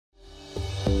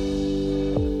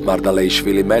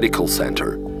Mardaleishvili Medical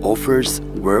Center offers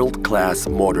world-class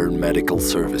modern medical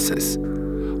services,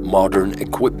 modern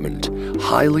equipment,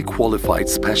 highly qualified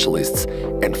specialists,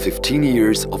 and 15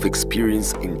 years of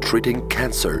experience in treating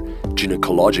cancer,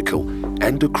 gynecological,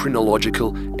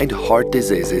 endocrinological, and heart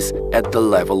diseases at the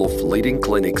level of leading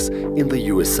clinics in the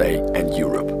USA and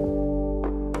Europe.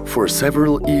 For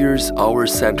several years, our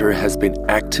center has been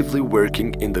actively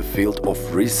working in the field of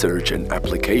research and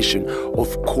application of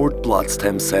cord blood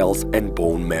stem cells and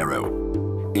bone marrow.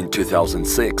 In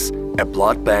 2006, a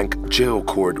blood bank,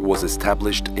 GeoCord, was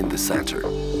established in the center.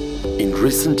 In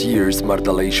recent years,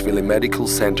 Mardaleishvili Medical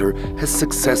Center has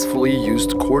successfully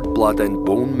used cord blood and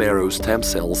bone marrow stem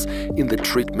cells in the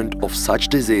treatment of such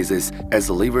diseases as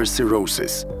liver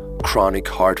cirrhosis, chronic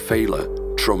heart failure,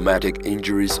 traumatic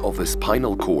injuries of the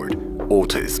spinal cord,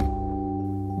 autism.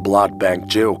 Blood Bank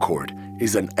GeoCord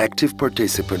is an active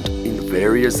participant in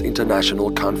various international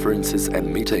conferences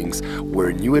and meetings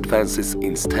where new advances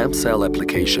in stem cell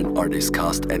application are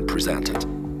discussed and presented.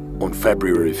 On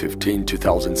February 15,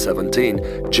 2017,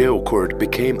 GeoCord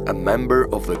became a member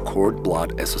of the Cord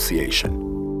Blood Association.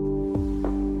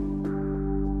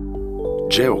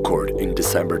 GeoCord in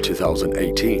December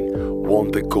 2018 won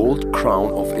the Gold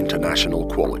Crown of International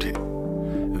Quality.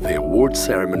 The award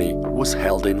ceremony was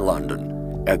held in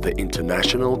London at the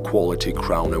International Quality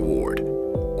Crown Award,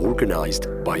 organized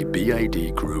by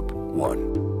BID Group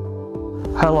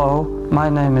 1. Hello, my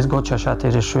name is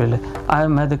Mardaleishvili. I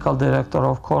am Medical Director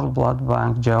of Cord Blood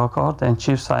Bank GeoCord and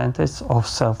Chief Scientist of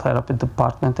Cell Therapy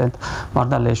Department at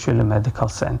Mardaleishvili Medical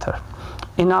Center.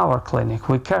 In our clinic,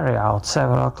 we carry out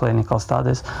several clinical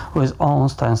studies with own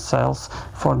stem cells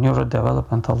for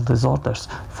neurodevelopmental disorders,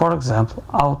 for example,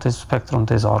 autism spectrum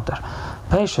disorder.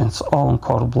 Patients' own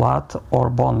cord blood or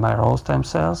bone marrow stem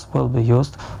cells will be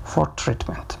used for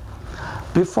treatment.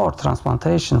 Before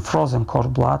transplantation, frozen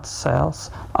cord blood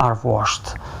cells are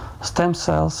washed. Stem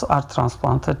cells are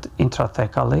transplanted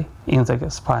intrathecally in the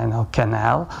spinal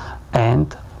canal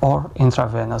and/or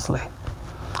intravenously.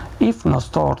 If no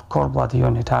stored cord blood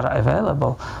units are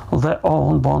available, the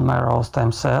own bone marrow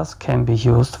stem cells can be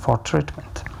used for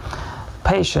treatment.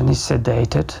 Patient is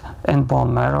sedated and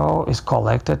bone marrow is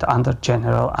collected under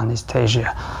general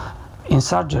anesthesia in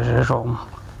surgery room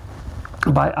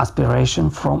by aspiration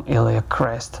from iliac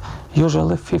crest.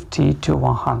 Usually 50 to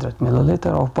 100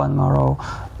 milliliters of bone marrow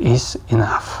is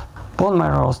enough. Bone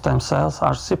marrow stem cells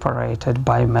are separated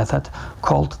by a method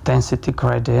called density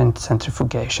gradient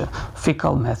centrifugation,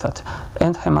 fecal method,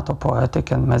 and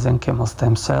hematopoietic and mesenchymal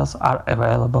stem cells are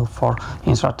available for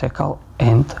intrathecal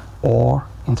and/or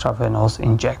intravenous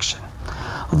injection.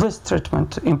 This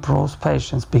treatment improves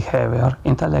patients' behavior,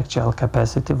 intellectual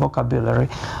capacity, vocabulary,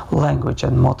 language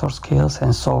and motor skills,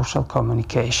 and social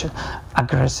communication.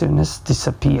 Aggressiveness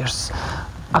disappears.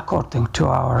 According to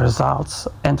our results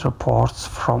and reports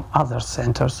from other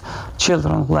centers,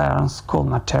 children learn school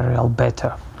material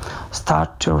better,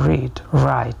 start to read,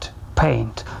 write,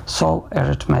 paint, solve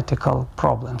arithmetical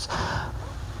problems.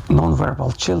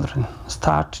 Nonverbal children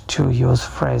start to use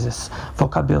phrases.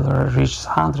 Vocabulary reaches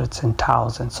hundreds and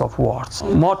thousands of words.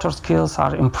 Motor skills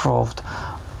are improved.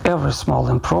 Every small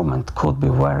improvement could be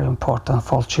very important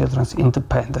for children's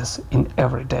independence in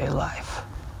everyday life.